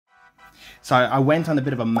So I went on a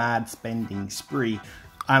bit of a mad spending spree,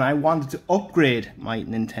 and I wanted to upgrade my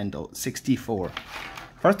Nintendo 64.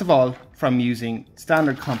 First of all, from using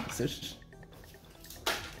standard composite,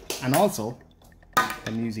 and also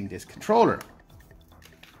I'm using this controller.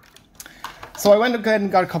 So I went ahead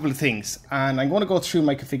and got a couple of things, and I'm going to go through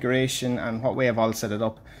my configuration and what way I've all set it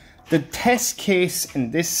up. The test case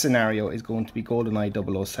in this scenario is going to be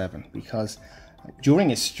GoldenEye 007, because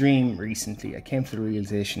during a stream recently I came to the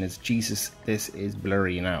realization is, Jesus, this is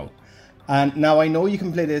blurry now. And now I know you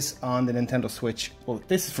can play this on the Nintendo Switch, but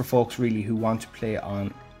this is for folks really who want to play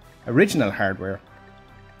on original hardware.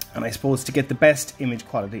 And I suppose to get the best image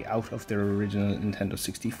quality out of their original Nintendo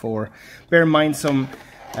 64. Bear in mind some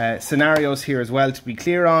scenarios here as well to be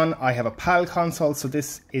clear on. I have a PAL console, so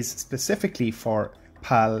this is specifically for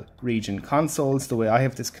PAL region consoles, the way I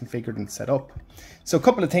have this configured and set up. So a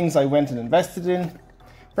couple of things I went and invested in.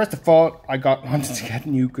 First of all, I wanted to get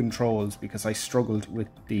new controls because I struggled with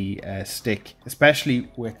the stick, especially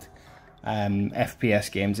with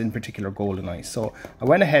FPS games, in particular GoldenEye. So I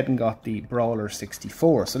went ahead and got the Brawler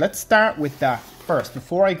 64. So let's start with that first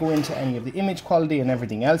before I go into any of the image quality and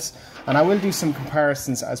everything else, and I will do some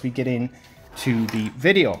comparisons as we get into the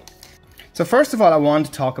video. So first of all, I want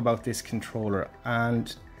to talk about this controller,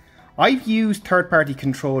 and I've used third-party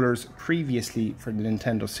controllers previously for the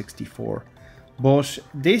Nintendo 64, but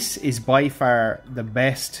this is by far the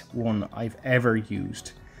best one I've ever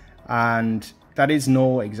used, and that is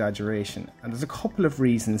no exaggeration, and there's a couple of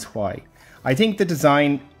reasons why. I think the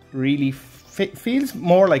design really feels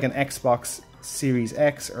more like an Xbox Series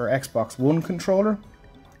X or Xbox One controller.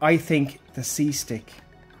 I think the C-Stick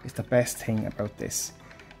is the best thing about this.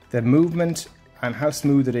 The movement and how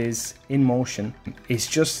smooth it is in motion is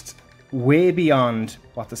just way beyond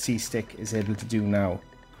what the C-Stick is able to do now.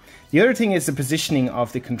 The other thing is the positioning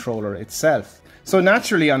of the controller itself. So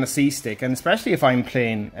naturally on a C-Stick, and especially if I'm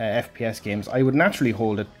playing FPS games, I would naturally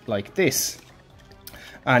hold it like this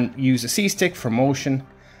and use a C-Stick for motion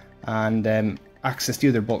and access the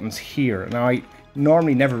other buttons here. Now I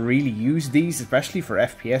normally never really use these, especially for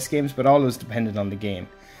FPS games, but always depended on the game.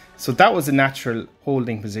 So that was a natural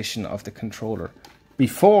holding position of the controller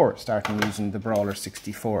before starting using the Brawler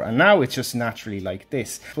 64, and now it's just naturally like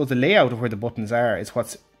this. So the layout of where the buttons are is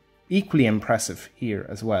what's equally impressive here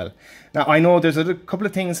as well. Now I know there's a couple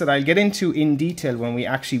of things that I'll get into in detail when we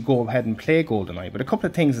actually go ahead and play GoldenEye, but a couple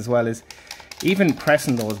of things as well is even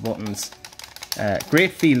pressing those buttons,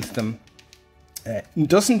 great feel to them. It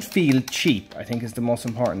doesn't feel cheap, I think is the most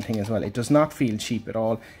important thing as well. It does not feel cheap at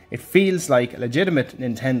all. It feels like a legitimate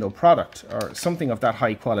Nintendo product or something of that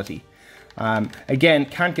high quality. Again,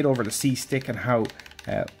 can't get over the C-Stick and how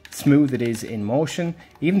smooth it is in motion.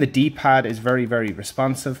 Even the D-pad is very, very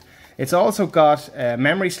responsive. It's also got a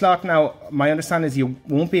memory slot. Now, my understanding is you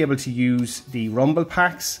won't be able to use the rumble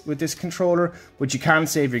packs with this controller, but you can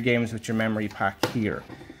save your games with your memory pack here.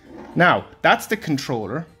 Now, that's the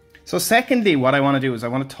controller. So secondly, what I want to do is I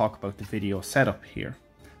want to talk about the video setup here.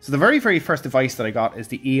 So the very, very first device that I got is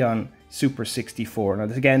the EON Super 64. Now,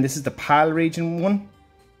 again, this is the PAL region one.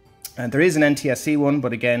 And there is an NTSC one,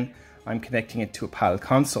 but again, I'm connecting it to a PAL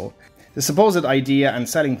console. The supposed idea and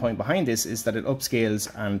selling point behind this is that it upscales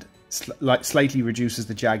and slightly reduces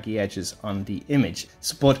the jaggy edges on the image.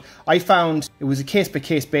 But I found it was a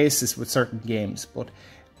case-by-case basis with certain games, but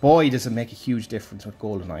boy does it make a huge difference with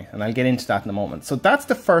GoldenEye, and I'll get into that in a moment. So that's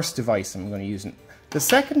the first device I'm going to use. The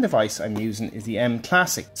second device I'm using is the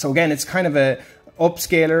mClassic. So again, it's kind of a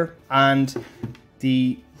upscaler, and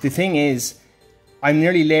the thing is, I'm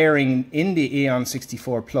nearly layering in the EON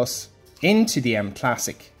 64 Plus into the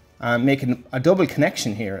mClassic, making a double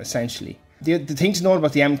connection here essentially. The thing to note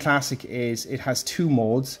about the mClassic is it has two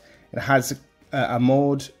modes. It has a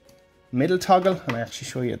mode middle toggle, and I actually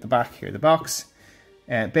show you at the back here, the box.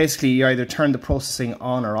 Basically, you either turn the processing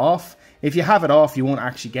on or off. If you have it off, you won't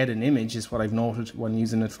actually get an image, is what I've noted when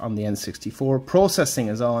using it on the N64. Processing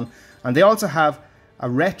is on, and they also have a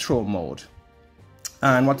retro mode.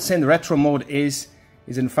 And what's in the retro mode is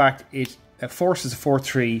in fact it forces a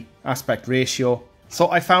 4:3 aspect ratio. So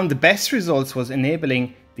I found the best results was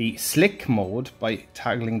enabling the slick mode by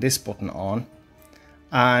toggling this button on,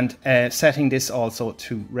 and setting this also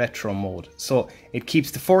to retro mode. So it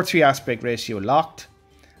keeps the 4:3 aspect ratio locked,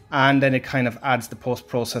 and then it kind of adds the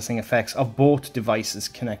post-processing effects of both devices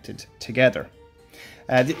connected together.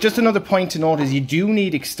 Just another point to note is you do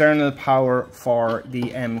need external power for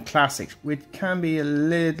the mClassic, which can be a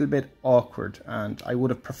little bit awkward, and I would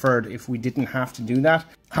have preferred if we didn't have to do that.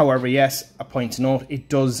 However, yes, a point to note, it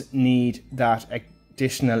does need that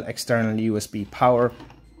additional external USB power,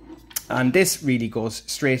 and this really goes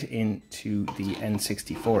straight into the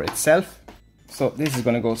N64 itself. So this is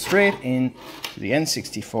going to go straight in to the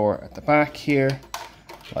N64 at the back here,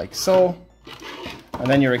 like so. And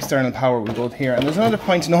then your external power will go here. And there's another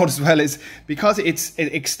point to note as well, is because it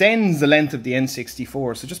extends the length of the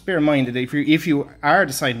N64. So just bear in mind that if you are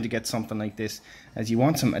deciding to get something like this, as you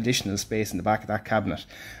want some additional space in the back of that cabinet,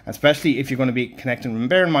 especially if you're going to be connecting them.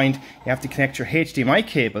 Bear in mind, you have to connect your HDMI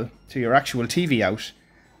cable to your actual TV out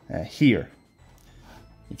here.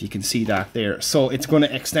 If you can see that there. So it's going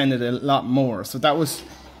to extend it a lot more. So that was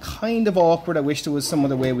kind of awkward. I wish there was some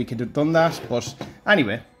other way we could have done that. But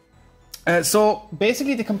anyway. So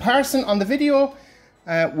basically the comparison on the video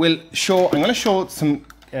will show, I'm going to show some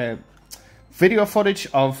video footage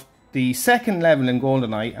of the second level in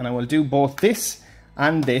GoldenEye, and I will do both this,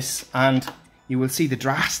 and you will see the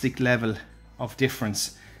drastic level of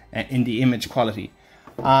difference in the image quality.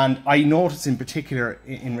 And I notice in particular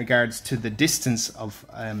in regards to the distance of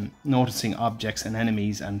noticing objects and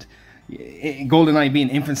enemies, and GoldenEye being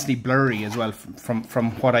infamously blurry as well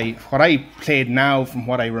from what I played now, from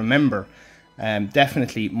what I remember.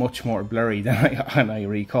 Definitely much more blurry than I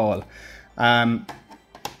recall. And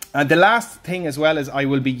the last thing as well is I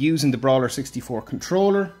will be using the Brawler 64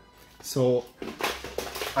 controller. So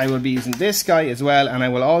I will be using this guy as well, and I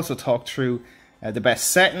will also talk through the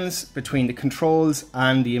best settings between the controls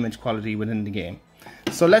and the image quality within the game.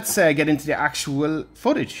 So let's get into the actual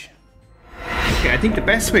footage. Okay, I think the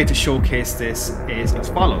best way to showcase this is as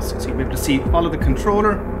follows. So you'll be able to follow the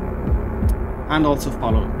controller and also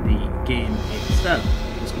follow the game itself.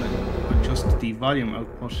 I'm just going to adjust the volume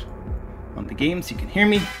output on the game so you can hear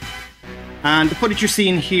me. And the footage you're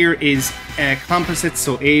seeing here is composite,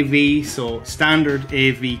 so AV, so standard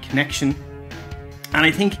AV connection. And I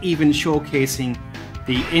think even showcasing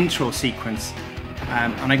the intro sequence.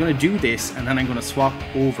 And I'm going to do this, and then I'm going to swap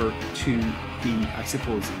over to the, I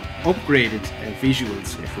suppose, upgraded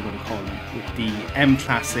visuals, if we're going to call them, with the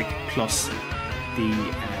mClassic plus the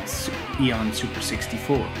EON Super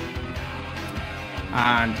 64.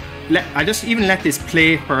 And I just even let this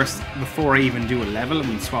play first before I even do a level, and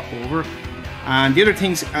we'll swap over. And the other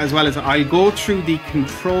things as well is I'll go through the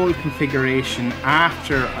control configuration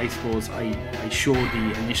after, I suppose, I show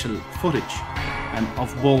the initial footage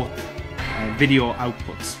of both video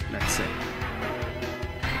outputs, let's say.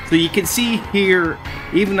 So you can see here,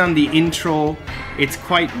 even on the intro, it's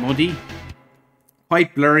quite muddy,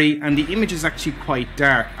 quite blurry, and the image is actually quite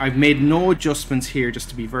dark. I've made no adjustments here, just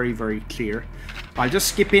to be very, very clear. I'll just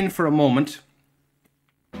skip in for a moment.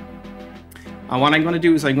 And what I'm going to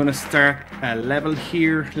do is I'm going to start a level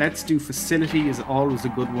here. Let's do facility, is always a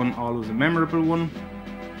good one, always a memorable one.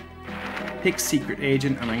 Pick secret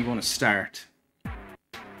agent, and I'm going to start.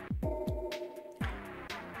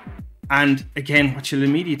 And again, what you'll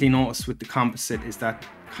immediately notice with the composite is that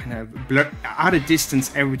kind of blur, at a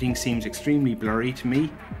distance, everything seems extremely blurry to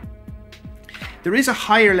me. There is a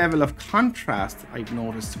higher level of contrast I've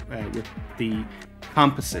noticed with the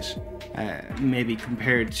composite, maybe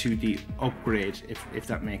compared to the upgrade, if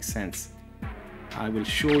that makes sense. I will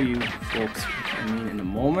show you, folks, what I mean in a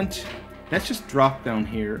moment. Let's just drop down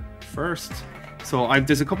here first. So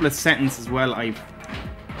there's a couple of settings as well I've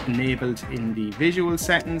enabled in the visual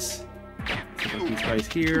settings. So got these guys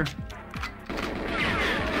here.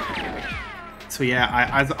 So yeah,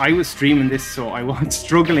 as I was streaming this, so I was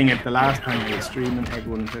struggling at the last time I was streaming.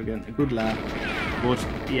 Everyone was getting a good laugh.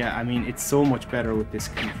 But yeah, I mean, it's so much better with this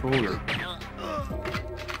controller.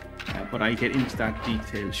 But I'll get into that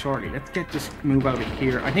detail shortly. Let's just move out of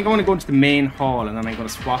here. I think I want to go into the main hall, and then I'm going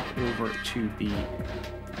to swap over to the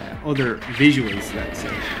other visuals, let's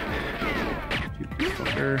say.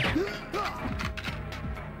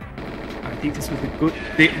 I think this was a good...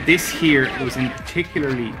 This here was in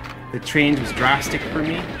particularly... The change was drastic for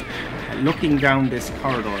me. Looking down this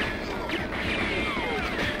corridor.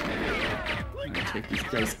 I'm going to take these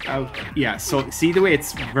guys out. Yeah, so see the way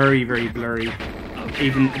it's very, very blurry.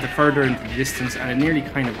 Even the further into the distance, and it nearly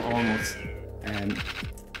kind of almost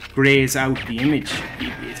grays out the image.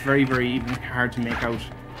 It's very, very even hard to make out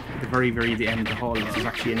at the very, the end of the hall if there's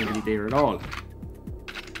actually anybody there at all.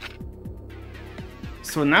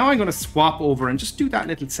 So now I'm going to swap over and just do that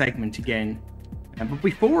little segment again. But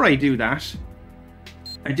before I do that,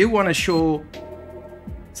 I do want to show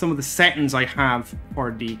some of the settings I have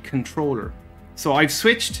for the controller. So I've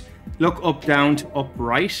switched look up, down to up,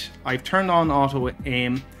 right. I've turned on auto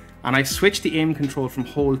aim, and I've switched the aim control from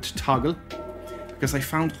hold to toggle, because I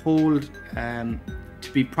found hold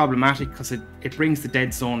to be problematic, because it brings the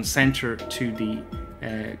dead zone center to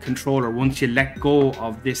the controller once you let go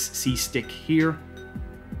of this C stick here.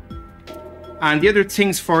 And the other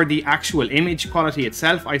things for the actual image quality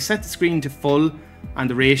itself, I've set the screen to full. and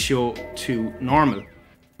the ratio to normal.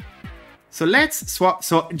 So let's swap.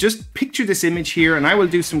 So just picture this image here, and I will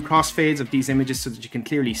do some crossfades of these images so that you can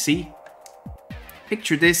clearly see.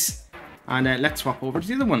 Picture this, and let's swap over to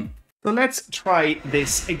the other one. So let's try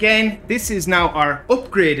this again. This is now our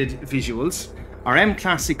upgraded visuals, our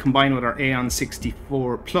mClassic combined with our EON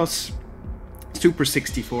 64 Plus, Super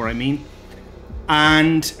 64 I mean.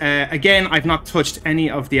 And again, I've not touched any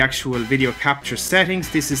of the actual video capture settings.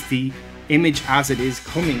 This is the image as it is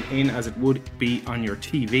coming in, as it would be on your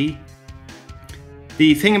TV.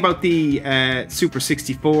 The thing about the Super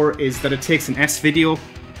 64 is that it takes an S-video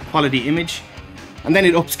quality image, and then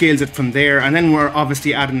it upscales it from there, and then we're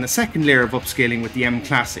obviously adding a second layer of upscaling with the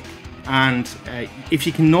mClassic. And if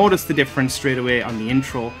you can notice the difference straight away on the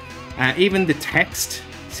intro, even the text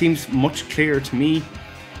seems much clearer to me.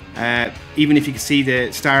 Even if you can see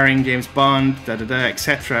the starring James Bond,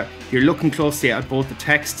 etc., you're looking closely at both the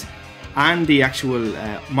text and the actual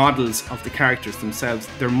models of the characters themselves.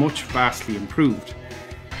 They're much vastly improved.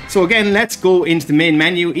 So again, let's go into the main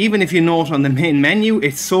menu. Even if you note on the main menu,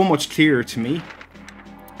 it's so much clearer to me.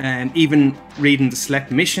 And even reading the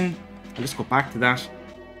select mission, I'll just go back to that.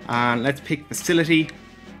 And let's pick facility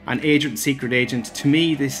and agent and secret agent. To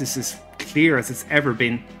me, this is as clear as it's ever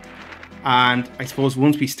been. And I suppose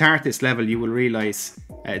once we start this level, you will realize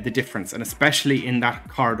the difference, and especially in that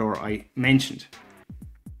corridor I mentioned.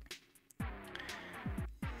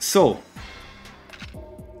 So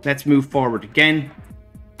let's move forward again.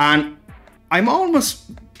 And I'm almost,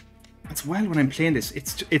 as well, when I'm playing this,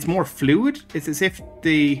 it's more fluid. It's as if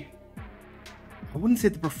I wouldn't say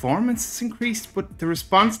the performance is increased, but the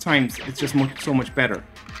response times, it's just so much better.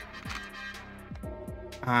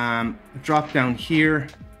 Drop down here.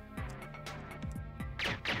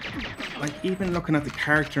 Like, even looking at the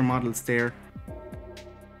character models there,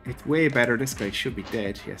 it's way better. This guy should be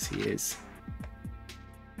dead. Yes, he is.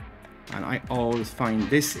 And I always find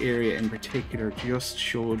this area in particular just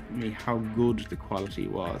showed me how good the quality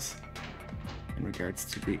was in regards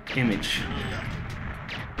to the image.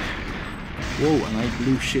 Whoa, and I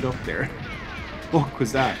blew shit up there. What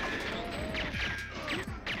was that?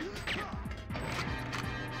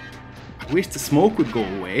 I wish the smoke would go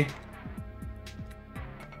away.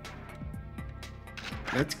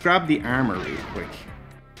 Let's grab the armor real quick.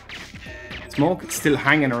 Smoke is still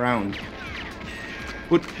hanging around.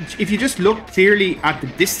 But if you just look clearly at the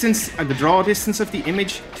distance, at the draw distance of the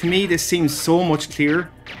image, to me this seems so much clearer.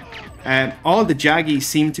 All the jaggies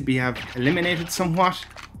seem to have eliminated somewhat.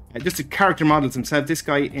 Just the character models themselves. This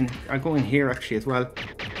guy, I'll go in here actually as well.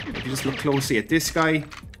 If you just look closely at this guy,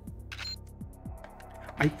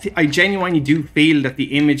 I genuinely do feel that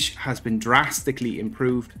the image has been drastically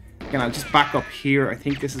improved. Again, I'll just back up here. I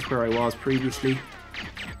think this is where I was previously.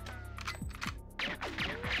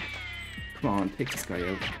 Come on, take this guy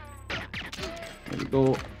out. There we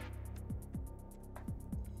go.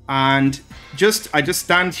 And I just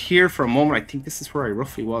stand here for a moment. I think this is where I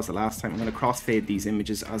roughly was the last time. I'm going to crossfade these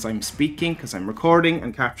images as I'm speaking, because I'm recording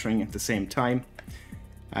and capturing at the same time.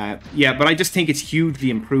 Yeah, but I just think it's hugely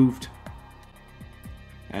improved.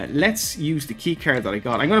 Let's use the key card that I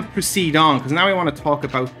got. I'm going to proceed on, because now I want to talk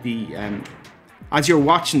about the... as you're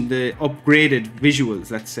watching the upgraded visuals,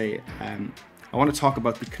 let's say, I want to talk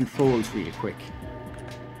about the controls really quick.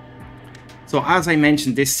 So as I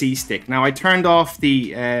mentioned, this C-stick. Now I turned off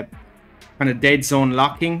the kind of dead zone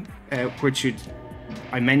locking, which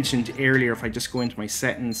I mentioned earlier. If I just go into my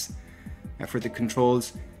settings for the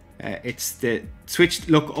controls, it's the switch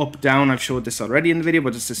look up down. I've showed this already in the video,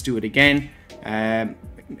 but just do it again.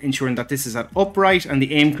 Ensuring that this is at upright and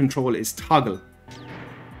the aim control is toggle.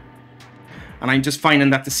 And I'm just finding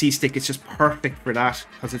that the C-stick is just perfect for that,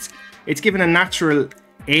 because it's given a natural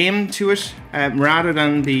aim to it, rather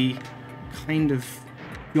than the kind of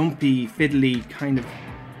jumpy, fiddly kind of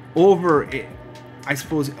over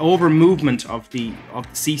movement of the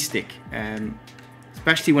C-stick,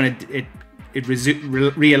 especially when it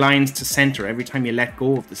realigns to center every time you let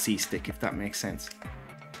go of the C-stick, if that makes sense.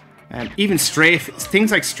 Even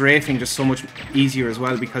things like strafing just so much easier as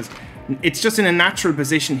well, because it's just in a natural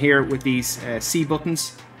position here with these C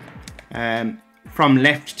buttons, from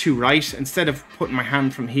left to right, instead of putting my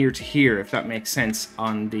hand from here to here, if that makes sense,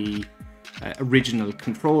 on the original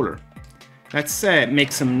controller. Let's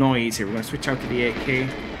make some noise here. We're going to switch out to the AK.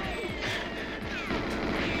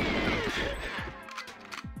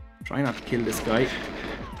 Try not to kill this guy.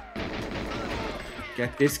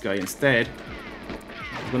 Get this guy instead.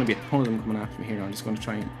 There's going to be a ton of them coming after me here. I'm just going to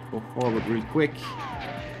try and go forward real quick.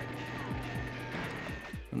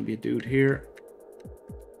 Going to be a dude here.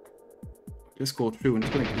 Just go through and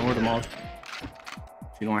just going to ignore them all.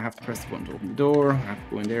 You know, I have to press the button to open the door. I have to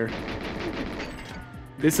go in there.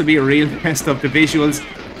 This will be a real test of the visuals.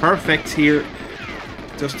 Perfect here,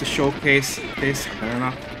 just to showcase this. Better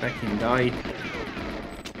not fucking die.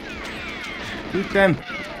 Shoot them.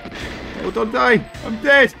 Oh, don't die. I'm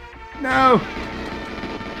dead. No.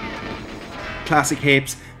 Classic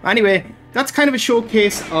Hapes. Anyway, that's kind of a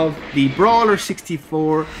showcase of the Brawler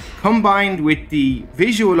 64 combined with the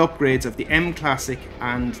visual upgrades of the mClassic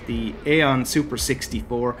and the EON Super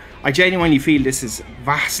 64. I genuinely feel this is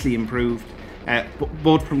vastly improved,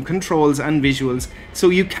 both from controls and visuals.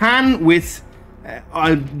 So you can, with,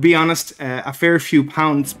 I'll be honest, a fair few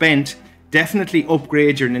pounds spent, definitely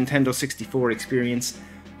upgrade your Nintendo 64 experience.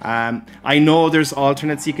 I know there's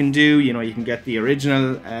alternates you can do. You know, you can get the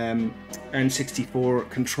original N64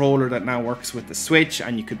 controller that now works with the Switch,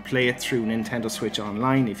 and you could play it through Nintendo Switch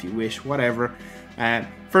Online if you wish, whatever.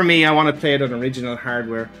 For me, I want to play it on original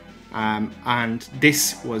hardware, and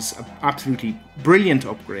this was an absolutely brilliant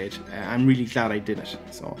upgrade. I'm really glad I did it.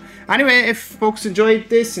 So anyway, if folks enjoyed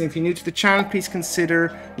this, and if you're new to the channel, please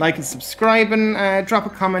consider like and subscribing. Drop a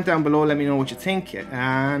comment down below, let me know what you think,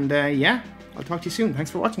 and yeah, I'll talk to you soon. Thanks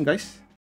for watching, guys.